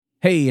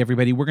Hey,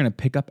 everybody, we're going to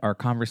pick up our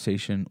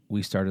conversation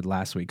we started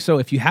last week. So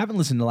if you haven't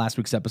listened to last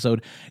week's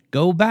episode,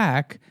 go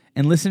back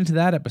and listen to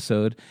that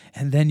episode,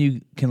 and then you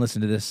can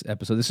listen to this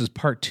episode. This is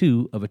part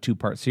 2 of a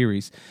 2-part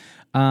series.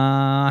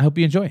 I hope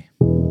you enjoy.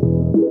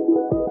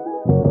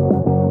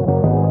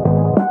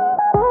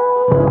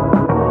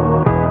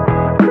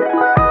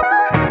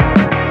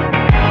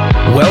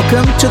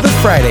 Welcome to The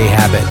Friday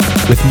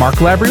Habit with Mark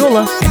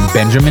Labriola and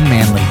Benjamin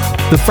Manley.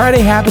 The Friday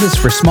Habit is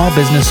for small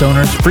business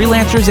owners,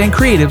 freelancers, and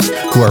creatives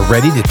who are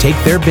ready to take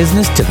their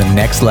business to the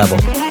next level.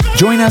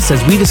 Join us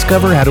as we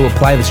discover how to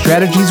apply the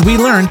strategies we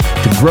learned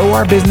to grow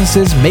our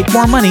businesses, make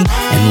more money,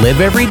 and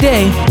live every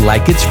day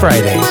like it's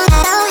Friday.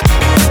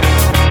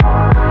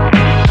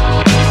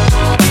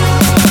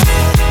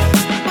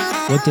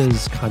 What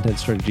does content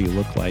strategy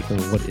look like, and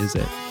what is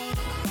it?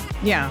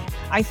 Yeah,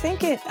 I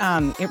think it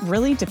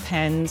really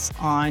depends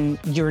on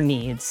your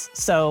needs.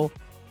 So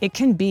it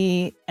can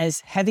be as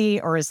heavy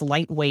or as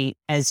lightweight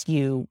as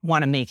you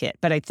want to make it.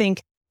 But I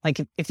think,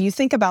 like, if you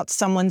think about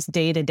someone's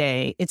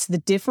day-to-day, it's the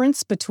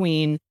difference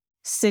between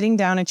sitting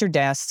down at your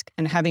desk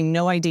and having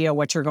no idea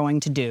what you're going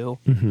to do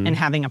and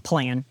having a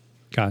plan.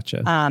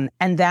 Gotcha.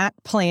 And that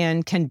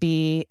plan can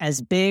be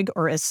as big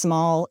or as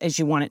small as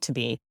you want it to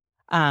be.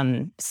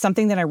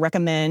 Something that I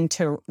recommend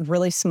to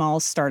really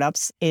small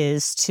startups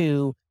is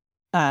to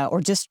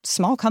or just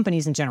small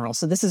companies in general.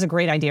 So this is a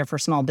great idea for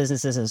small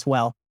businesses as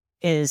well,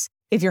 is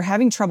if you're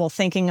having trouble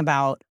thinking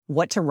about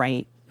what to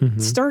write,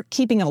 start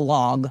keeping a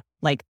log,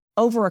 like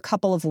over a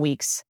couple of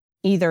weeks.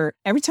 Either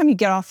every time you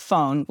get off the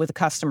phone with a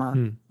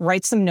customer,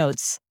 write some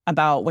notes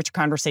about what your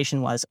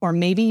conversation was. Or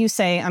maybe you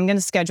say, I'm going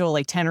to schedule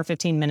like 10 or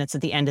 15 minutes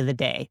at the end of the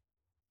day.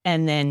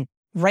 And then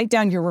write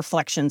down your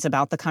reflections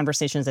about the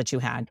conversations that you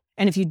had.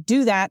 And if you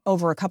do that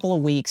over a couple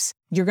of weeks,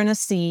 you're going to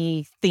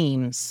see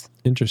themes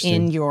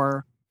in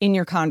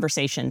your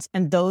conversations.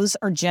 And those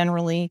are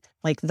generally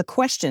like the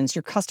questions.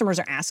 Your customers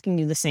are asking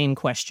you the same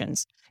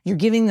questions. You're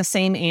giving the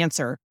same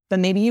answer, but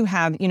maybe you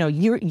have,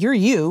 you're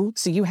you,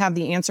 so you have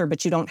the answer,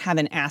 but you don't have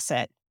an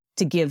asset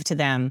to give to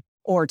them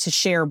or to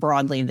share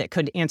broadly that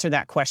could answer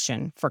that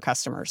question for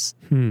customers.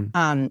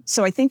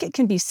 So I think it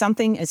can be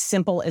something as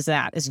simple as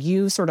that, as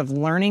you sort of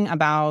learning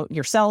about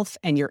yourself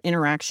and your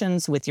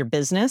interactions with your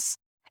business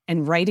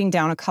and writing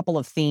down a couple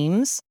of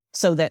themes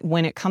so that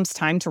when it comes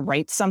time to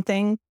write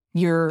something,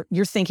 you're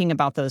thinking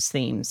about those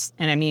themes.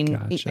 And I mean,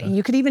 Gotcha.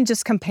 You could even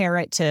just compare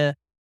it to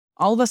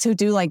all of us who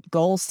do like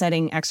goal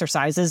setting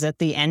exercises at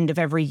the end of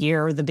every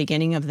year or the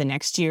beginning of the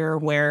next year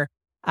where,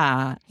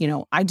 I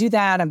do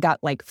that. I've got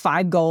like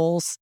 5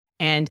 goals.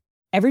 And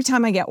every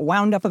time I get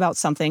wound up about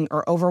something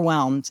or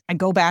overwhelmed, I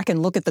go back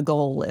and look at the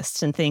goal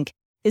list and think,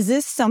 is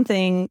this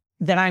something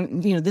that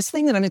this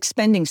thing that I'm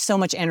expending so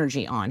much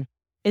energy on,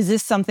 is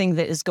this something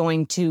that is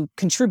going to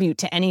contribute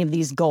to any of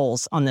these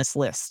goals on this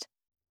list?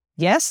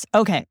 Yes?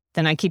 Okay.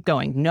 Then I keep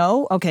going.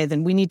 No? Okay.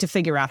 Then we need to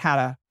figure out how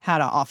to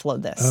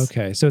offload this.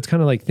 Okay. So it's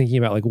kind of like thinking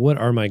about like, what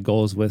are my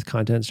goals with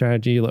content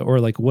strategy, or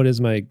like, what is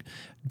my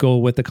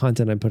goal with the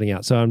content I'm putting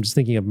out? So I'm just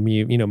thinking of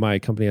me, my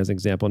company as an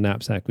example,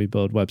 Knapsack, we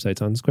build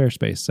websites on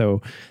Squarespace.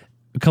 So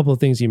a couple of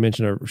things you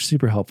mentioned are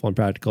super helpful and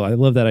practical. I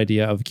love that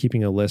idea of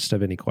keeping a list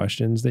of any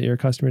questions that your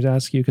customers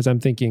ask you, because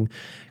I'm thinking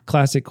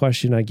classic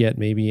question I get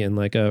maybe in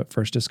like a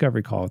first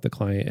discovery call with the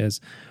client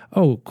is,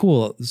 oh,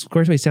 cool,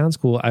 Squarespace sounds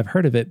cool. I've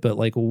heard of it, but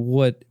like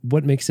what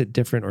makes it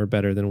different or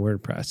better than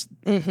WordPress?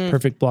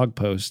 Perfect blog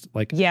post,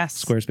 like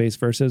yes. Squarespace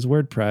versus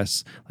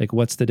WordPress, like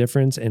what's the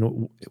difference,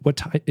 and what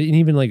type, and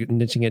even like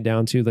niching it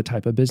down to the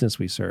type of business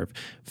we serve.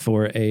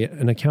 For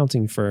an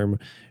accounting firm,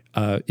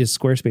 is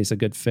Squarespace a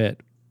good fit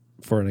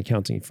for an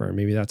accounting firm?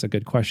 Maybe that's a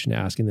good question to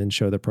ask, and then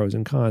show the pros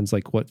and cons,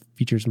 like what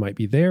features might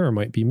be there or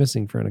might be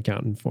missing for an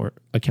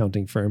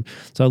accounting firm.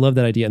 So I love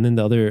that idea. And then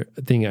the other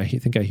thing I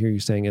think I hear you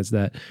saying is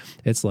that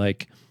it's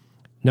like,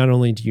 not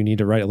only do you need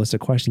to write a list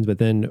of questions, but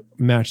then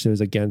match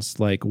those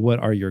against like, what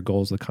are your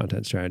goals with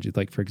content strategy?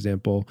 Like, for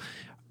example,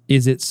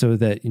 is it so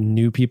that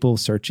new people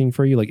searching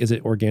for you, like, is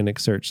it organic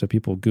search? So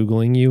people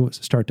Googling you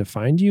start to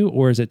find you,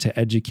 or is it to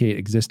educate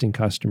existing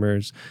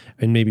customers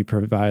and maybe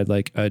provide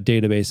like a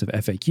database of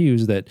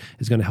FAQs that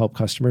is going to help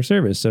customer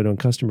service? So on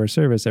customer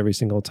service, every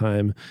single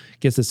time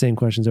gets the same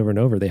questions over and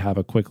over, they have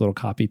a quick little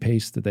copy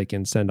paste that they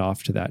can send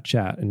off to that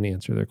chat and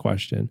answer their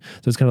question.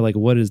 So it's kind of like,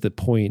 what is the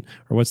point,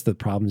 or what's the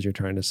problems you're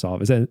trying to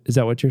solve? Is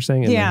that what you're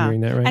saying? Am I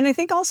hearing that right? And I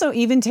think also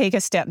even take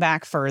a step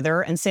back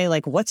further and say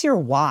like, what's your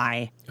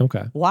why?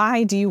 Okay.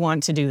 Why do you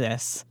want to do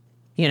this?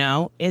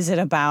 Is it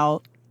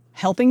about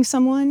helping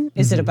someone?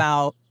 Is it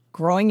about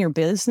growing your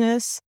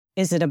business?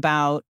 Is it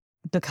about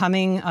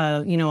becoming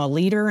a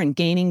leader and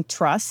gaining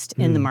trust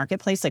in the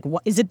marketplace? Like,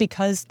 what is it,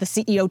 because the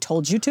CEO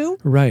told you to?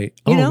 Right.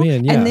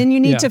 Man, yeah. And then you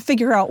need to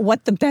figure out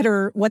what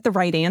the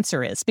right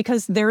answer is,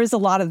 because there is a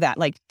lot of that.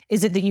 Like,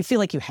 is it that you feel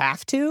like you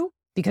have to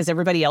because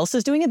everybody else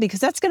is doing it? Because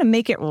that's going to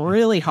make it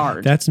really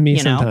hard. That's me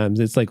sometimes.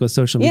 It's like with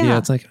social media,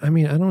 it's like, I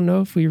don't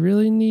know if we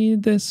really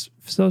need this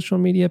social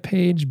media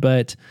page,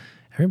 but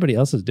everybody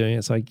else is doing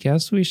it, so I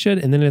guess we should.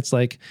 And then it's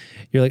like,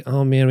 you're like,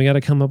 oh man, we got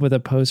to come up with a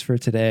post for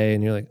today.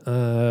 And you're like,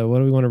 what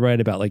do we want to write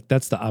about? Like,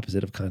 that's the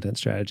opposite of content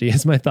strategy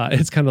is my thought.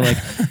 It's kind of like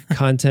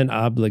content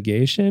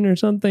obligation or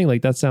something.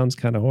 Like, that sounds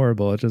kind of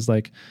horrible. It's just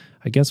like,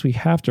 I guess we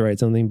have to write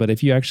something, but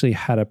if you actually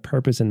had a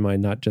purpose in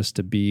mind, not just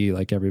to be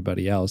like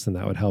everybody else, then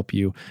that would help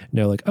you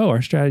know, like, oh,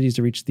 our strategy is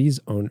to reach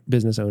these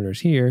business owners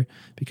here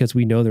because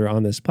we know they're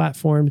on this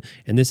platform,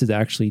 and this is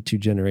actually to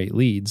generate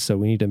leads. So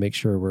we need to make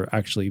sure we're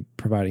actually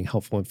providing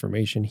helpful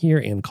information here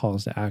and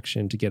calls to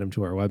action to get them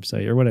to our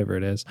website or whatever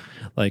it is.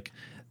 Like,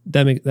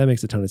 that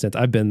makes a ton of sense.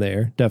 I've been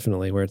there,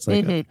 definitely, where it's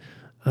like,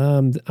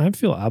 I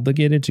feel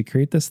obligated to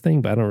create this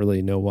thing, but I don't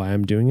really know why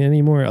I'm doing it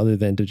anymore other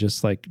than to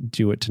just like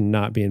do it to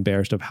not be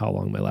embarrassed of how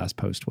long my last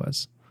post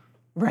was.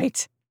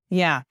 Right.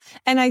 Yeah.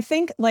 And I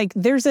think like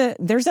there's a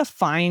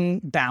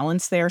fine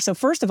balance there. So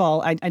first of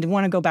all, I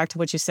want to go back to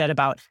what you said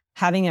about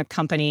having a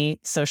company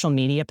social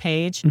media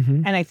page.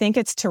 And I think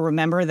it's to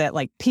remember that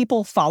like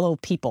people follow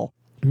people,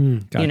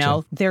 Gotcha. you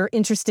know, they're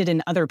interested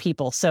in other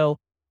people. So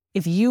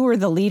if you are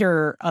the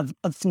leader of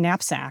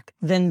Knapsack,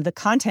 then the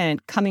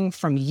content coming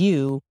from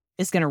you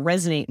is going to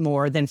resonate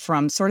more than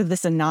from sort of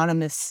this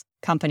anonymous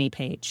company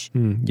page.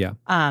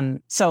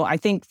 So I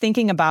think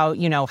thinking about,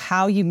 you know,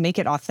 how you make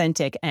it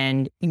authentic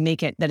and you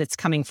make it that it's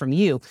coming from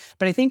you.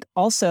 But I think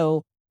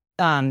also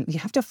you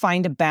have to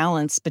find a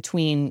balance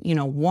between, you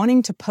know,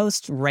 wanting to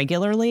post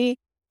regularly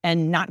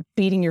and not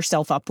beating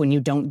yourself up when you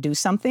don't do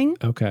something.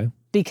 Okay.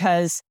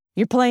 Because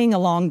you're playing a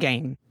long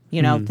game.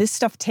 You know, this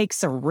stuff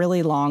takes a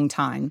really long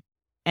time.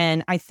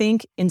 And I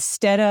think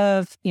instead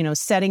of, you know,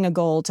 setting a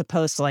goal to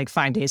post like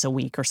 5 days a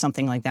week or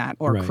something like that,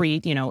 or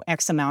create, you know,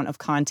 X amount of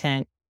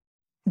content,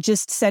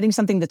 just setting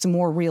something that's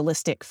more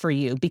realistic for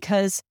you,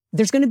 because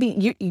there's going to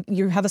be,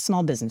 you have a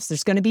small business.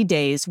 There's going to be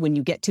days when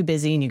you get too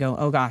busy and you go,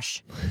 oh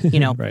gosh,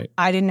 you know,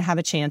 I didn't have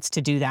a chance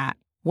to do that.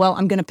 Well,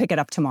 I'm going to pick it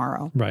up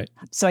tomorrow. Right.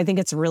 So I think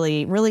it's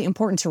really, really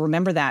important to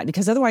remember that,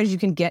 because otherwise you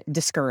can get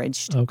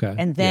discouraged. Okay.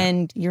 And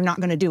then you're not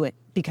going to do it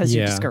because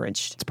you're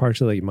discouraged. It's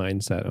partially like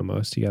mindset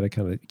almost. You got to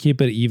kind of keep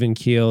it even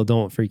keel.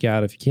 Don't freak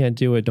out. If you can't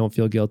do it, don't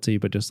feel guilty,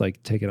 but just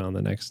like take it on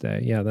the next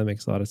day. Yeah, that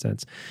makes a lot of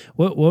sense.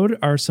 What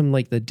are some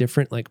like the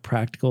different like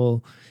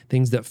practical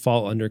things that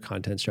fall under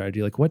content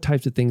strategy? Like what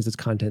types of things does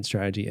content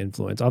strategy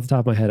influence? Off the top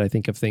of my head, I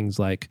think of things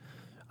like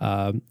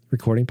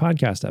recording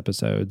podcast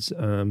episodes,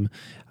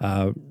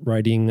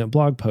 writing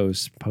blog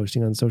posts,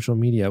 posting on social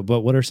media.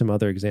 But what are some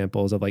other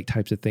examples of like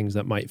types of things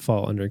that might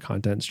fall under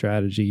content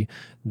strategy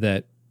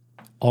that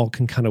all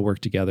can kind of work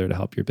together to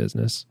help your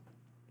business?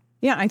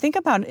 Yeah, I think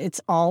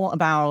it's all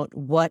about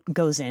what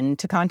goes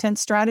into content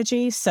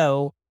strategy.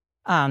 So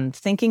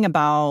thinking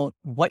about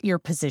what your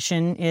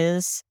position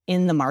is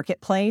in the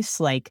marketplace,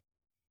 like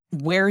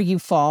where you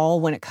fall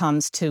when it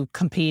comes to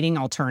competing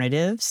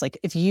alternatives. Like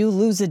if you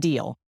lose a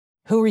deal,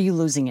 who are you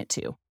losing it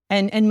to?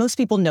 And most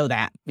people know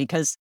that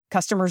because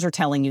customers are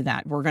telling you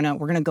that we're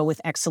gonna go with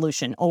X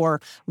solution,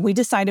 or we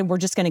decided we're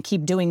just gonna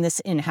keep doing this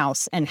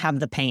in-house and have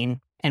the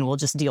pain and we'll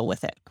just deal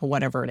with it, or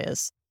whatever it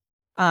is.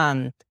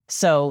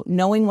 So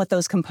knowing what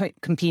those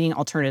competing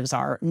alternatives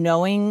are,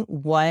 knowing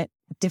what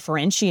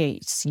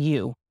differentiates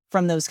you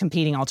from those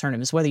competing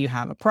alternatives, whether you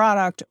have a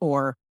product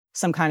or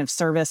some kind of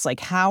service,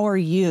 like how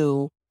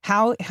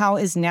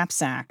is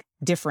Knapsack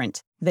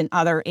different than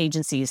other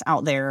agencies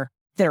out there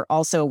that are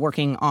also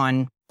working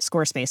on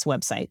Squarespace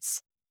websites?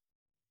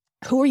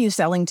 Who are you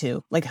selling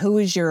to? Like,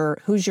 who's your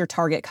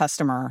target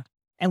customer,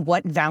 and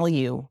what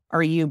value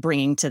are you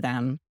bringing to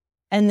them?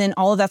 And then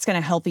all of that's going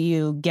to help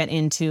you get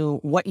into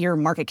what your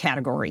market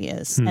category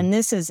is. And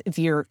this is,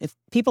 if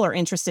people are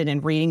interested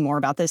in reading more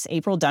about this,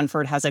 April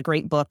Dunford has a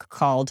great book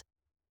called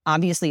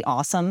Obviously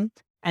Awesome,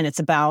 and it's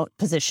about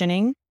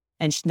positioning.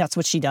 And that's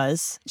what she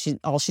does.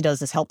 All she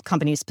does is help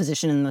companies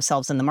position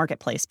themselves in the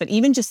marketplace. But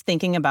even just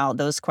thinking about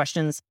those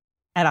questions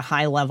at a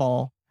high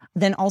level,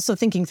 then also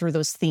thinking through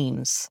those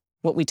themes,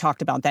 what we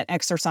talked about, that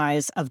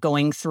exercise of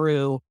going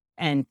through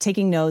and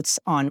taking notes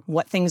on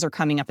what things are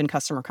coming up in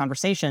customer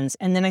conversations.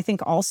 And then I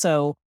think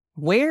also,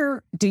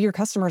 where do your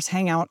customers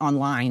hang out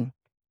online?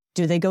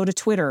 Do they go to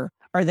Twitter?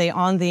 Are they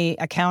on the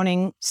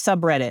accounting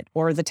subreddit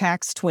or the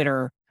tax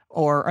Twitter?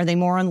 Or are they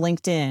more on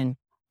LinkedIn?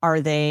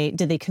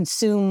 Do they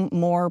consume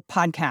more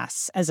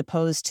podcasts as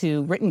opposed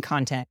to written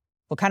content?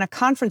 What kind of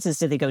conferences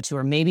do they go to?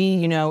 Or maybe,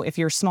 you know, if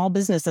you're a small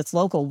business that's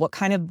local, what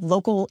kind of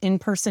local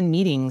in-person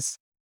meetings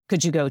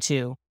could you go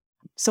to?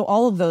 So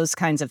all of those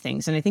kinds of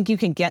things. And I think you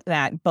can get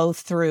that both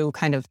through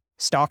kind of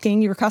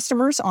stalking your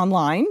customers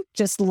online,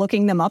 just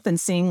looking them up and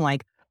seeing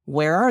like,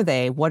 where are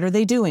they? What are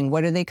they doing?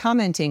 What are they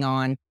commenting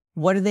on?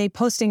 What are they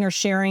posting or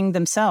sharing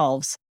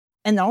themselves?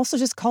 And also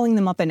just calling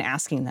them up and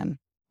asking them,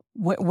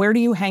 where do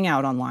you hang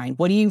out online?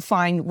 Where do you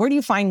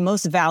find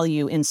most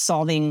value in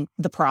solving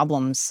the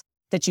problems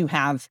that you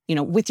have, you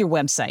know, with your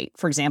website?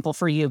 For example,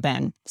 for you,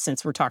 Ben,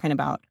 since we're talking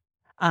about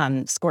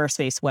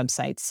Squarespace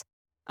websites,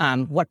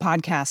 what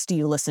podcasts do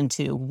you listen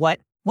to? What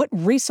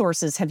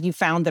resources have you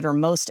found that are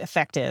most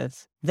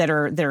effective that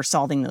are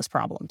solving those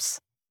problems?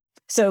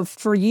 So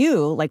for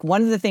you, like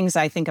one of the things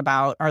I think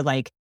about are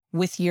like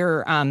with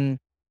your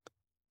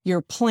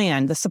your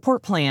plan, the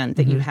support plan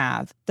that you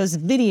have, those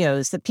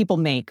videos that people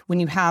make when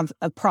you have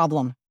a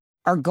problem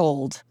are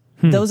gold.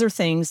 Those are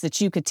things that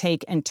you could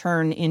take and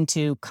turn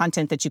into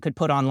content that you could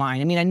put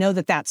online. I mean, I know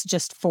that that's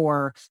just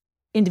for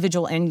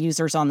individual end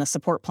users on the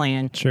support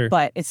plan,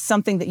 but it's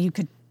something that you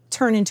could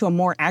turn into a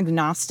more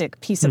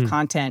agnostic piece of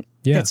content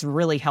that's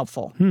really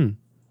helpful.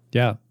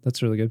 Yeah,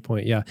 that's a really good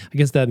point. Yeah, I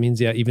guess that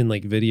means, even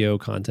like video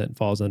content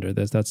falls under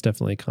this. That's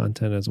definitely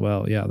content as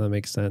well. Yeah, that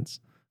makes sense.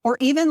 Or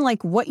even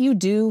like what you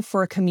do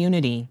for a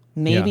community.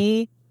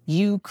 Maybe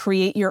you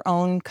create your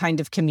own kind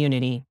of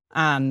community.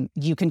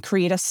 You can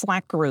create a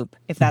Slack group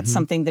if that's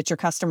something that your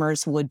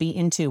customers would be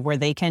into, where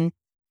they can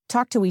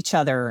talk to each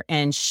other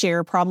and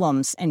share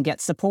problems and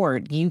get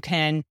support. You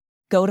can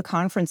go to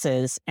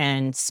conferences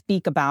and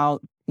speak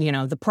about,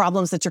 the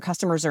problems that your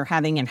customers are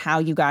having and how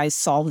you guys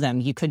solve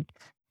them. You could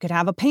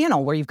have a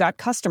panel where you've got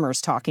customers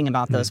talking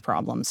about those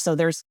problems. So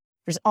there's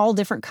all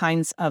different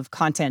kinds of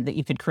content that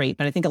you could create.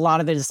 But I think a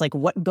lot of it is like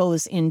what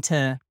goes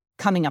into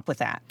coming up with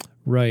that.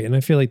 Right. And I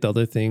feel like the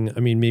other thing, I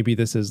mean, maybe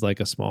this is like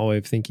a small way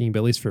of thinking, but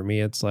at least for me,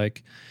 it's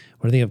like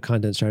when I think of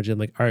content strategy, I'm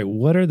like, all right,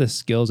 what are the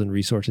skills and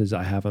resources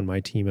I have on my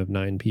team of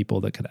 9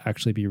 people that could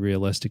actually be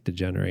realistic to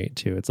generate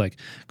too? It's like,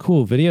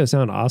 cool, videos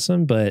sound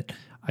awesome, but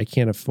I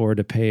can't afford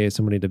to pay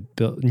somebody to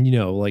build,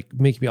 like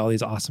make me all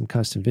these awesome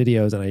custom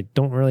videos, and I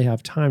don't really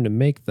have time to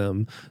make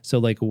them. So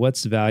like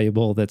what's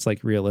valuable that's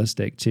like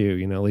realistic too,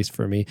 at least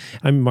for me.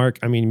 I'm Mark.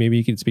 I mean, maybe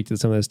you could speak to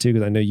some of this too,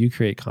 because I know you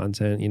create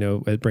content,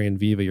 at Brand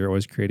Viva, you're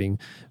always creating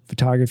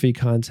photography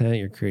content,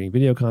 you're creating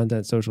video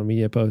content, social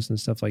media posts and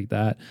stuff like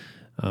that.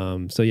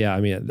 So yeah,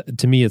 I mean,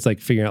 to me, it's like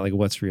figuring out like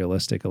what's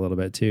realistic a little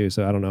bit too.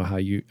 So I don't know how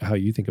you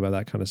think about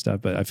that kind of stuff,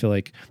 but I feel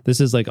like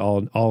this is like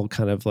all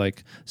kind of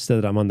like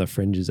stuff that I'm on the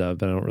fringes of,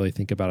 but I don't really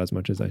think about as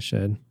much as I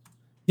should.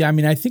 Yeah. I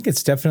mean, I think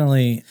it's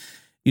definitely,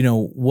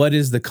 what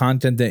is the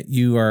content that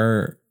you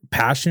are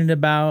passionate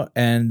about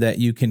and that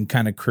you can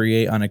kind of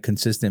create on a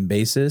consistent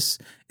basis,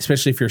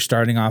 especially if you're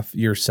starting off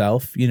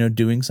yourself,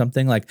 doing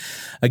something like,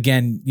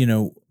 again,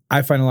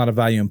 I find a lot of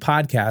value in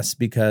podcasts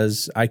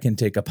because I can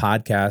take a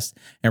podcast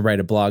and write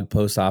a blog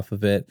post off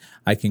of it.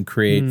 I can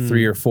create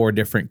 3 or 4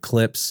 different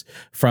clips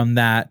from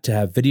that to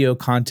have video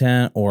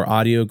content or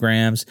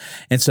audiograms.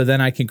 And so then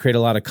I can create a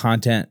lot of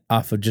content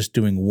off of just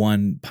doing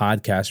one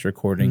podcast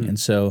recording. And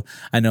so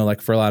I know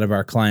like for a lot of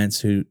our clients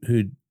who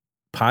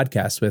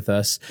podcast with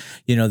us,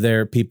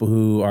 they're people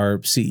who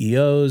are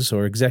CEOs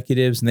or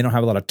executives, and they don't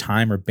have a lot of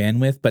time or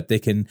bandwidth, but they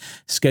can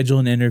schedule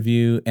an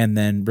interview and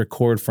then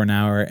record for an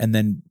hour. And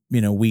then,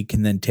 we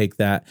can then take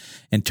that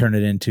and turn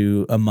it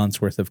into a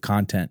month's worth of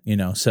content,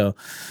 So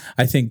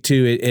I think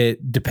too,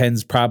 it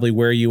depends probably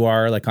where you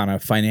are, like on a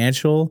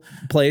financial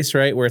place,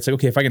 right? Where it's like,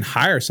 okay, if I can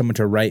hire someone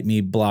to write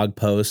me blog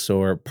posts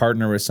or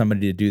partner with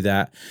somebody to do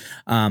that.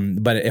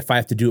 But if I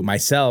have to do it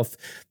myself,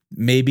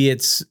 maybe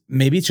it's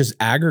just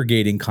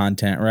aggregating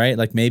content, right?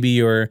 Like maybe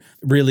you're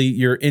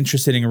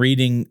interested in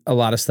reading a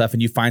lot of stuff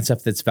and you find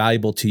stuff that's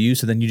valuable to you.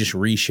 So then you just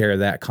reshare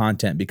that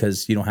content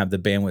because you don't have the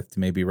bandwidth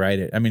to maybe write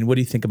it. I mean, what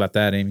do you think about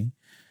that, Amy?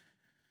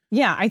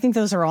 Yeah, I think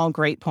those are all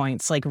great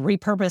points. Like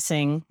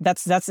repurposing,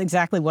 that's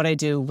exactly what I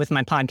do with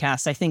my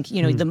podcast. I think,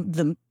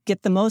 the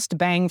get the most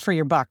bang for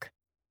your buck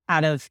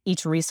out of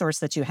each resource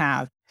that you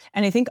have.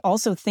 And I think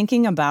also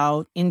thinking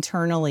about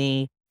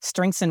internally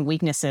strengths and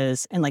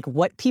weaknesses and like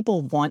what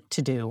people want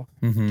to do.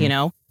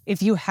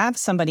 If you have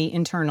somebody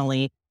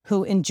internally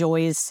who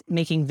enjoys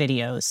making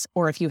videos,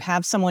 or if you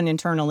have someone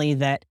internally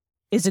that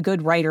is a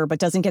good writer but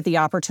doesn't get the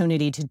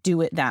opportunity to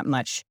do it that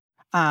much,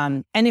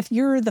 and if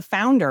you're the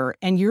founder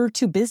and you're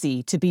too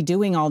busy to be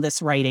doing all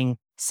this writing,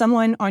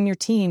 someone on your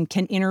team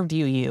can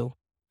interview you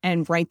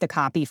and write the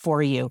copy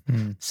for you.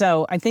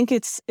 So I think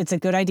it's a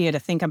good idea to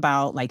think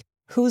about like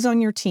who's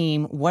on your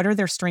team, what are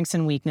their strengths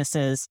and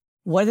weaknesses,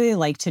 what do they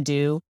like to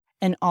do?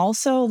 And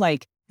also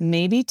like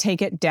maybe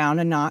take it down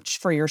a notch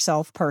for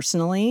yourself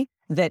personally,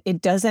 that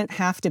it doesn't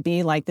have to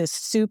be like this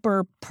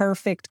super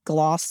perfect,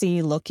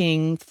 glossy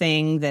looking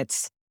thing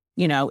that's,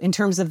 in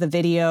terms of the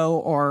video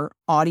or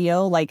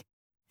audio, like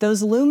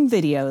those Loom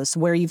videos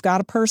where you've got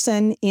a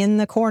person in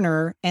the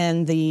corner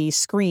and the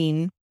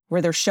screen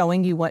where they're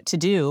showing you what to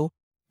do.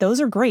 Those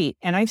are great.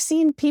 And I've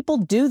seen people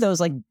do those,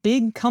 like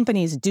big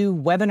companies do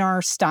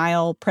webinar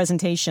style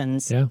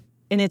presentations. Yeah.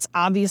 And it's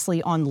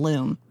obviously on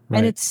Loom. Right.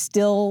 And it's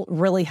still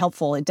really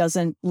helpful. It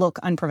doesn't look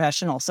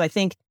unprofessional. So I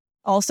think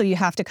also you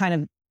have to kind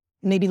of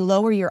maybe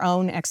lower your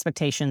own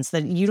expectations,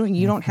 that you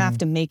don't have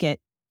to make it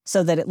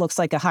so that it looks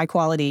like a high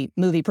quality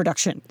movie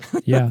production.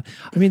 Yeah.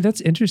 I mean, that's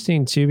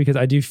interesting too, because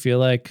I do feel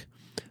like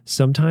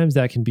sometimes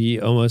that can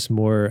be almost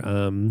more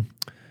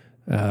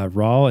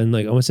raw and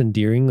like almost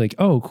endearing. Like,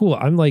 oh, cool.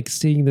 I'm like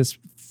seeing this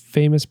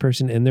famous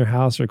person in their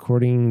house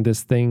recording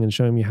this thing and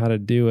showing me how to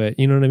do it.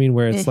 You know what I mean?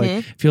 Where it's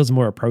like, feels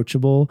more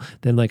approachable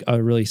than like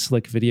a really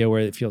slick video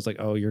where it feels like,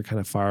 oh, you're kind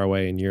of far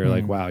away and you're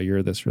like, wow,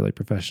 you're this really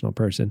professional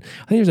person.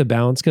 I think there's a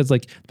balance because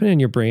like, depending on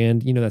your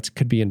brand, you know, that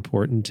could be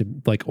important to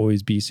like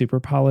always be super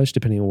polished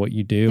depending on what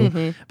you do.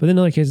 But then in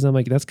other cases, I'm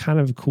like, that's kind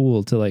of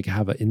cool to like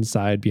have an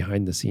inside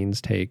behind the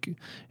scenes take,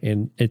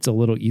 and it's a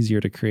little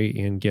easier to create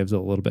and gives a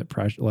little bit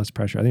less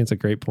pressure. I think it's a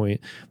great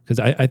point because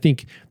I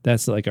think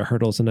that's like a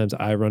hurdle sometimes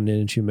I run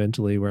into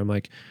mentally where I'm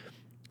like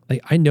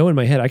I know in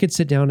my head I could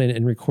sit down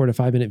and record a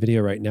 5-minute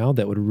video right now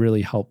that would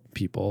really help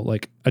people,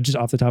 like just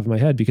off the top of my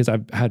head, because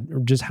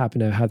I've just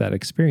happened to have that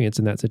experience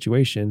in that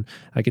situation.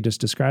 I could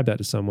just describe that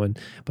to someone.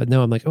 But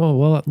no, I'm like, oh,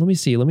 well, let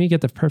me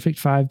get the perfect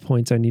 5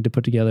 points I need to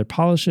put together,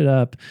 polish it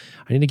up.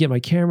 I need to get my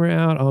camera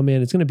out. Oh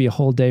man, it's going to be a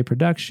whole day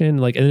production.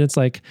 Like, and it's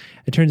like,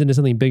 it turns into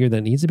something bigger than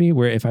it needs to be,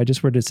 where if I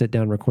just were to sit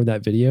down and record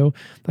that video,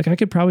 like I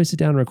could probably sit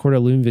down and record a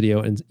Loom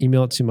video and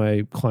email it to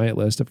my client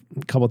list of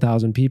a couple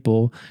thousand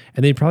people.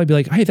 And they'd probably be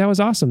like, hey, that was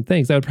awesome.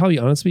 Thanks. That would probably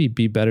honestly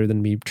be better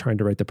than me trying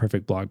to write the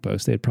perfect blog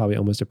post. They'd probably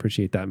almost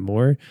appreciate that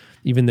more,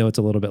 even though it's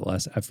a little bit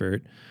less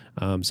effort.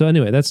 So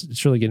anyway,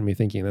 it's really getting me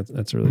thinking.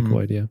 That's a really cool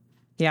idea.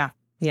 Yeah.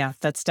 Yeah.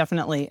 That's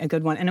definitely a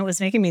good one. And it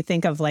was making me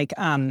think of like,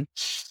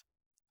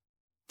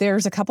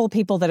 there's a couple of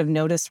people that have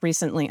noticed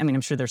recently. I mean,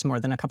 I'm sure there's more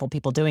than a couple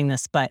people doing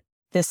this, but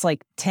this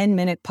like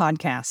 10-minute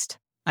podcast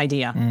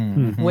idea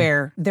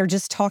where they're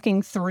just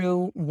talking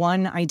through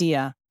one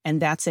idea and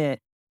that's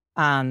it.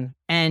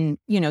 And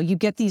you know, you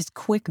get these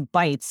quick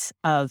bites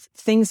of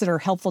things that are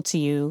helpful to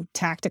you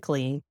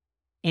tactically,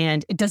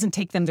 and it doesn't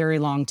take them very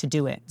long to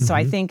do it. So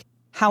I think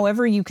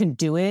however you can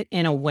do it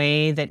in a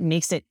way that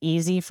makes it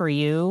easy for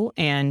you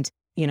and,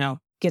 you know,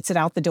 gets it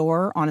out the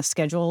door on a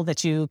schedule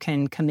that you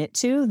can commit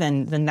to,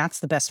 then that's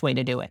the best way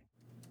to do it.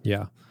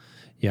 Yeah.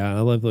 Yeah,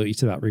 I love what you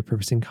said about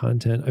repurposing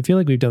content. I feel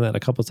like we've done that a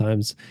couple of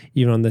times,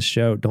 even on this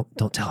show. Don't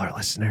tell our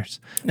listeners.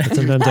 But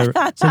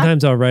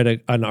sometimes I'll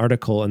write an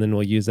article and then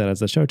we'll use that as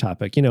the show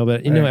topic. You know,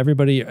 but you know,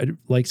 everybody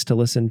likes to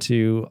listen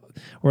to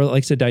or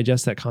likes to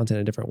digest that content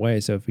in a different way.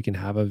 So if we can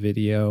have a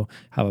video,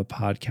 have a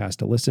podcast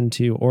to listen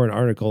to, or an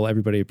article,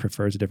 everybody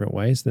prefers a different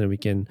way. So then we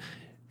can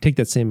take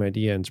that same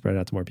idea and spread it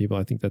out to more people.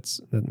 I think that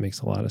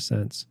makes a lot of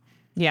sense.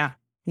 Yeah.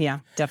 Yeah,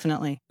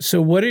 definitely.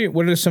 So what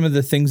are some of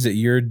the things that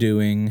you're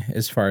doing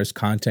as far as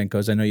content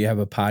goes? I know you have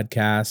a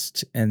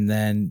podcast, and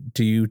then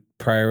do you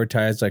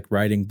prioritize like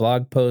writing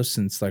blog posts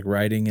since like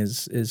writing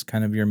is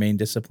kind of your main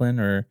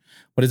discipline, or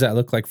what does that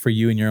look like for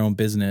you in your own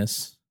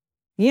business?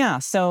 Yeah.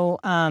 So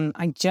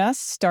I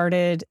just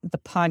started the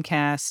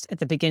podcast at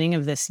the beginning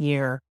of this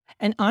year.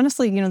 And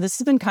honestly, you know, this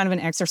has been kind of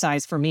an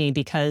exercise for me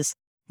because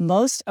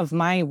most of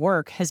my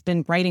work has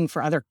been writing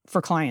for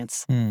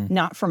clients,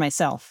 not for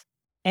myself.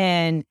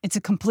 And it's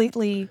a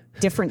completely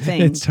different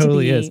thing. It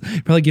totally is.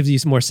 It probably gives you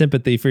some more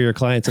sympathy for your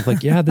clients of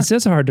like, yeah, this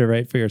is hard to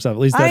write for yourself. At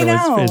least that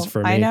always is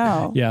for me. I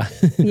know. Yeah.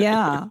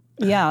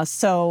 Yeah.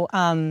 So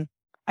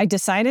I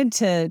decided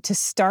to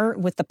start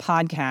with the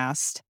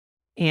podcast.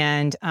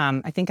 And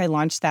I think I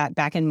launched that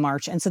back in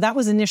March. And so that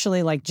was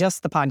initially like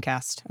just the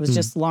podcast. I was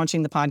just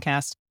launching the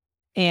podcast.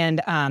 And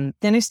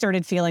then I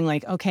started feeling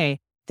like, okay,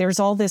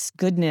 there's all this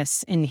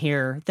goodness in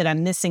here that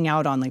I'm missing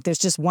out on. Like there's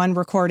just one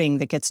recording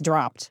that gets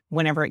dropped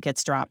whenever it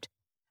gets dropped.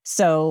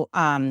 So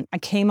I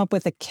came up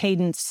with a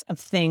cadence of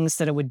things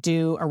that I would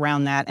do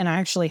around that. And I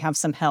actually have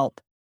some help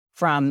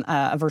from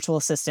a virtual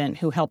assistant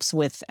who helps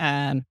with,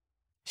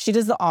 she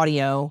does the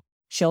audio.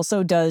 She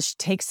also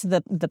takes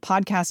the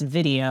podcast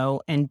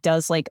video and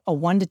does like a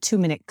 1 to 2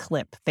 minute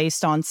clip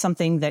based on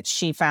something that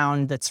she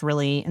found that's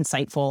really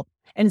insightful.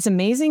 And it's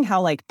amazing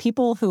how like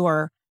people who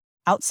are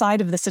outside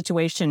of the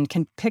situation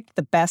can pick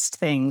the best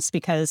things,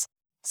 because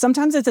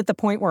sometimes it's at the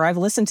point where I've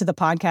listened to the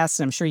podcast,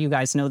 and I'm sure you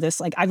guys know this,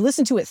 like I've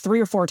listened to it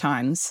 3 or 4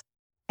 times,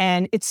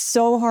 and it's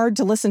so hard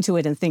to listen to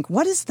it and think,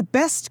 what is the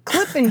best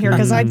clip in here?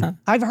 Because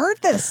I've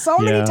heard this so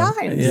many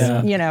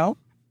times, you know?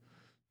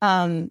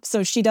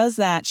 So she does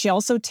that. She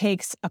also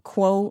takes a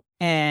quote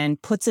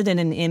and puts it in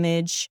an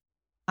image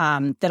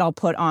that I'll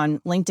put on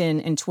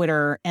LinkedIn and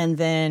Twitter, and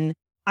then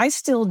I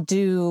still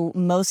do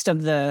most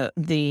of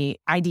the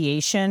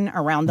ideation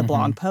around the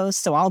blog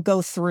post. So I'll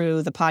go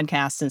through the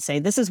podcast and say,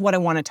 this is what I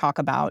want to talk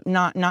about.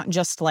 Not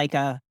just like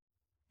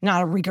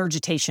not a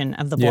regurgitation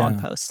of the blog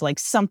post, like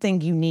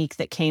something unique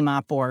that came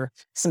up or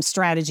some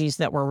strategies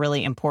that were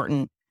really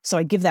important. So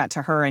I give that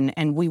to her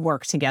and we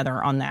work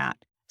together on that.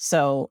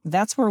 So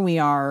that's where we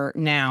are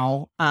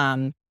now.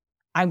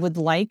 I would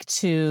like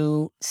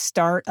to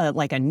start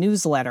like a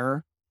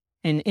newsletter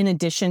in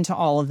addition to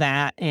all of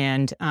that.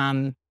 And,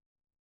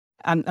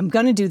 I'm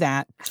going to do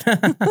that.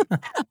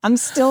 I'm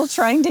still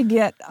trying to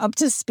get up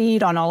to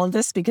speed on all of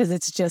this because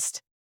it's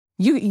just,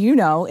 you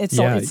know, it's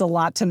a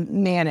lot to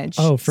manage.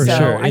 Oh, for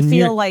sure. I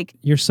feel like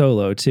you're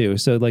solo too.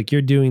 So like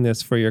you're doing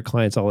this for your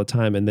clients all the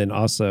time. And then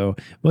also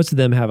most of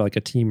them have like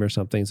a team or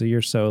something. So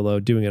you're solo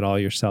doing it all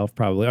yourself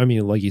probably. I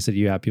mean, like you said,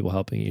 you have people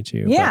helping you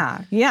too.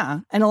 Yeah.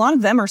 Yeah. And a lot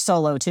of them are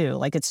solo too.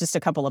 Like it's just a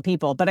couple of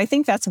people. But I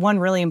think that's one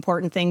really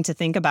important thing to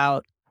think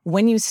about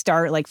when you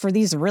start, like for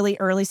these really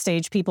early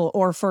stage people,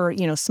 or for,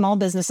 small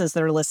businesses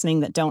that are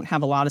listening that don't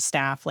have a lot of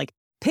staff, like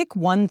pick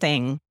one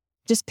thing,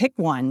 just pick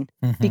one.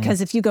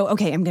 Because if you go,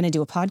 okay, I'm going to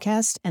do a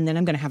podcast and then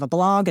I'm going to have a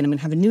blog and I'm going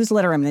to have a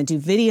newsletter, I'm going to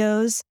do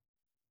videos,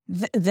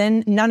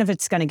 then none of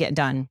it's going to get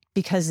done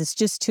because it's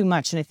just too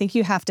much. And I think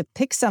you have to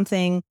pick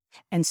something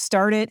and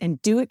start it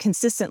and do it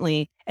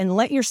consistently and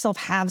let yourself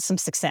have some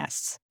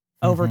success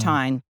over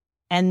time.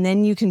 And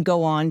then you can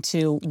go on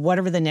to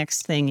whatever the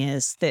next thing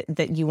is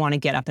that you want to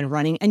get up and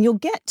running. And you'll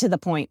get to the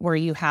point where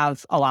you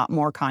have a lot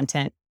more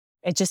content.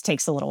 It just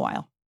takes a little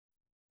while.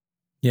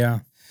 Yeah,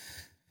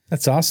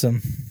 that's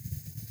awesome.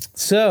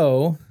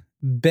 So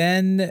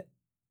Ben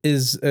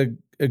is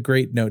a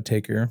great note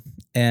taker.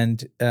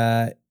 And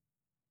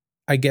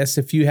I guess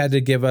if you had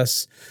to give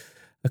us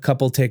a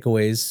couple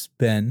takeaways,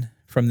 Ben,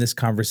 from this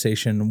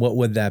conversation, what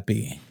would that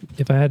be?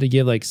 If I had to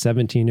give like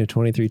 17 to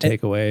 23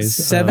 takeaways.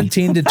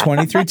 17 to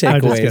 23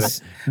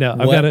 takeaways. No,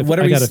 what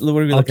are we looking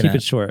at? I'll keep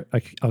it short.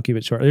 I'll keep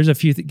it short. There's a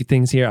few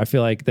things here I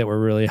feel like that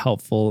were really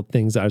helpful,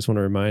 things I just want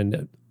to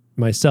remind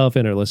myself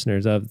and our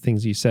listeners of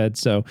things you said.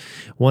 So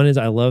one is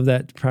I love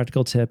that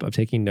practical tip of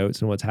taking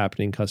notes on what's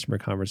happening in customer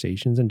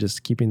conversations and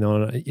just keeping them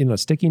on a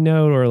sticky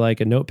note or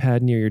like a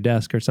notepad near your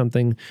desk or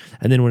something.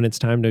 And then when it's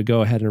time to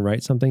go ahead and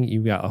write something,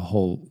 you've got a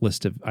whole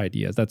list of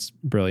ideas. That's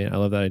brilliant. I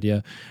love that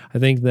idea. I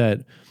think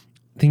that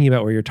thinking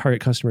about where your target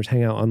customers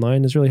hang out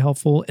online is really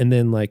helpful. And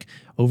then like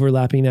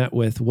overlapping that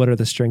with what are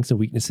the strengths and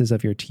weaknesses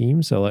of your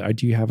team. So like,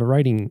 do you have a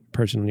writing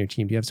person on your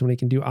team? Do you have somebody who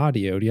can do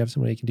audio? Do you have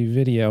somebody who can do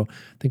video?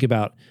 Think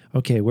about,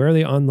 okay, where are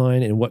they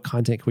online and what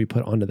content can we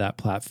put onto that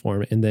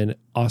platform? And then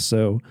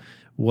also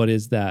what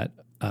is that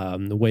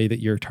the way that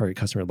your target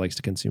customer likes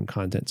to consume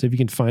content? So if you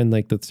can find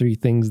like the three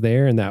things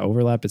there and that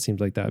overlap, it seems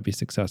like that would be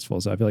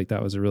successful. So I feel like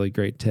that was a really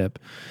great tip.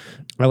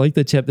 I like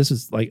the tip. This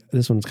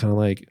one's kind of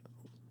like,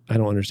 I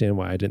don't understand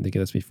why I didn't think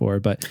of this before,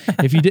 but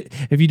if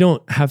you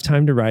don't have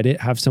time to write it,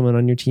 have someone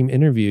on your team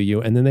interview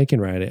you and then they can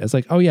write it. It's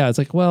like, oh yeah, it's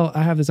like, well,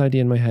 I have this idea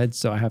in my head,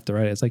 so I have to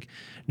write it. It's like,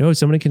 no,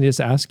 somebody can just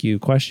ask you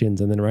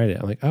questions and then write it.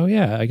 I'm like, oh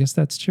yeah, I guess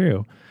that's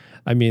true.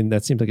 I mean,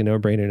 that seems like a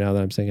no-brainer now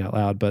that I'm saying out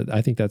loud, but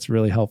I think that's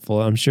really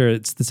helpful. I'm sure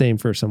it's the same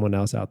for someone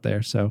else out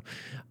there. So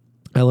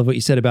I love what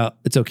you said about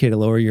it's okay to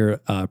lower your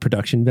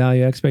production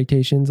value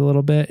expectations a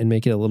little bit and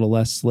make it a little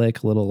less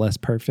slick, a little less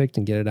perfect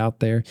and get it out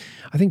there.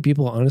 I think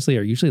people honestly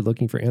are usually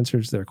looking for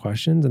answers to their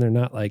questions and they're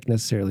not like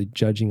necessarily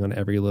judging on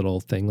every little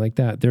thing like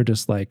that. They're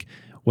just like,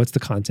 what's the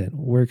content?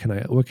 What can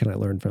I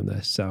learn from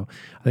this? So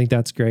I think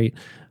that's great.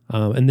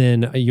 And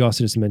then you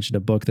also just mentioned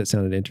a book that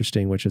sounded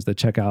interesting, which is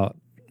check out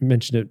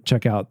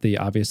the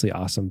Obviously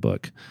Awesome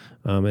book.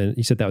 And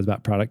you said that was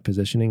about product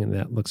positioning and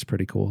that looks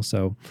pretty cool.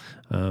 So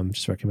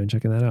just recommend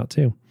checking that out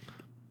too.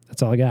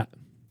 That's all I got.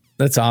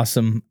 That's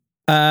awesome.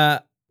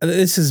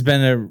 This has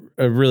been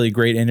a really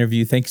great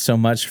interview. Thank you so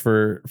much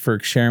for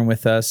sharing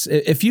with us.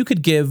 If you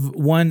could give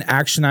one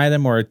action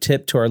item or a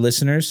tip to our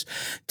listeners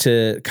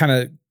to kind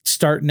of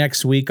start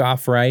next week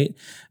off right,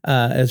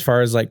 as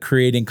far as like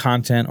creating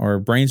content or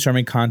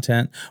brainstorming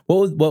content,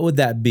 what would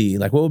that be?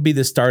 Like, what would be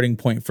the starting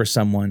point for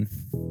someone?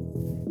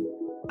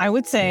 I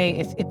would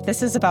say if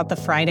this is about the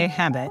Friday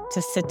habit,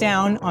 to sit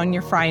down on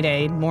your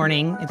Friday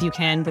morning, if you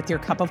can, with your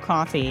cup of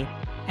coffee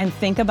and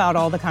think about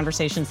all the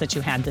conversations that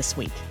you had this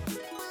week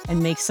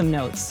and make some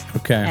notes.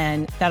 Okay.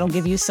 And that'll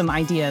give you some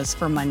ideas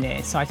for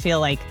Monday. So I feel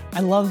like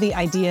I love the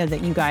idea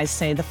that you guys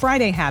say the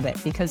Friday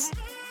habit, because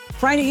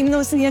Friday, even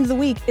though it's the end of the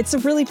week, it's a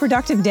really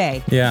productive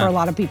day for a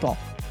lot of people,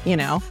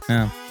 Yeah.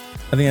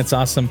 I think that's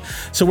awesome.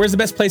 So where's the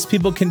best place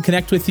people can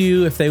connect with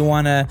you if they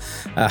want to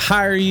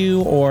hire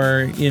you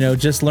or,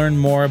 just learn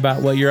more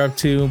about what you're up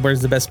to?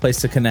 Where's the best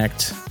place to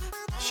connect?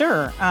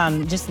 Sure.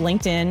 Just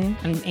LinkedIn.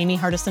 I'm Amy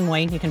Hardison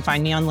White. You can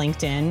find me on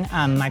LinkedIn.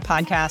 My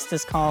podcast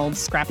is called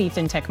Scrappy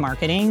FinTech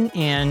Marketing,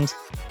 and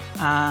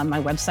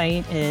my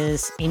website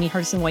is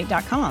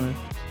amyhardisonwhite.com,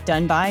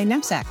 done by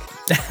Knapsack.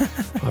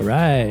 All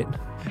right.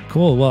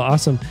 Cool. Well,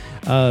 awesome.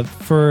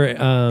 For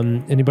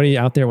anybody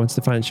out there who wants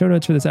to find show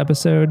notes for this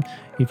episode,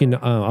 you can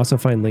also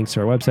find links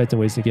to our websites and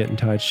ways to get in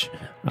touch.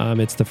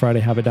 It's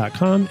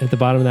thefridayhabit.com. At the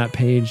bottom of that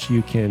page,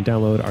 you can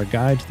download our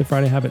guide to the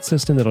Friday Habit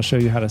system that'll show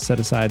you how to set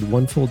aside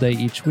one full day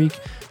each week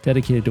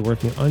dedicated to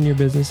working on your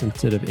business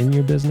instead of in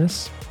your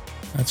business.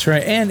 That's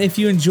right. And if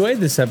you enjoyed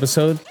this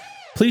episode,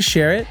 please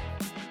share it.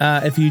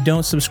 If you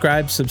don't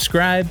subscribe,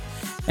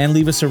 and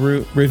leave us a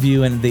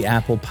review in the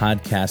Apple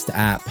Podcast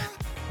app.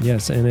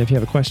 Yes, and if you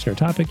have a question or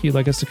topic you'd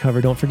like us to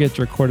cover, don't forget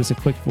to record us a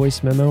quick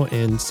voice memo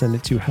and send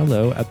it to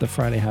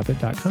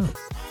hello@thefridayhabit.com.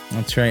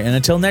 That's right. And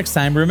until next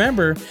time,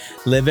 remember,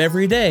 live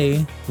every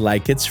day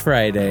like it's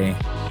Friday.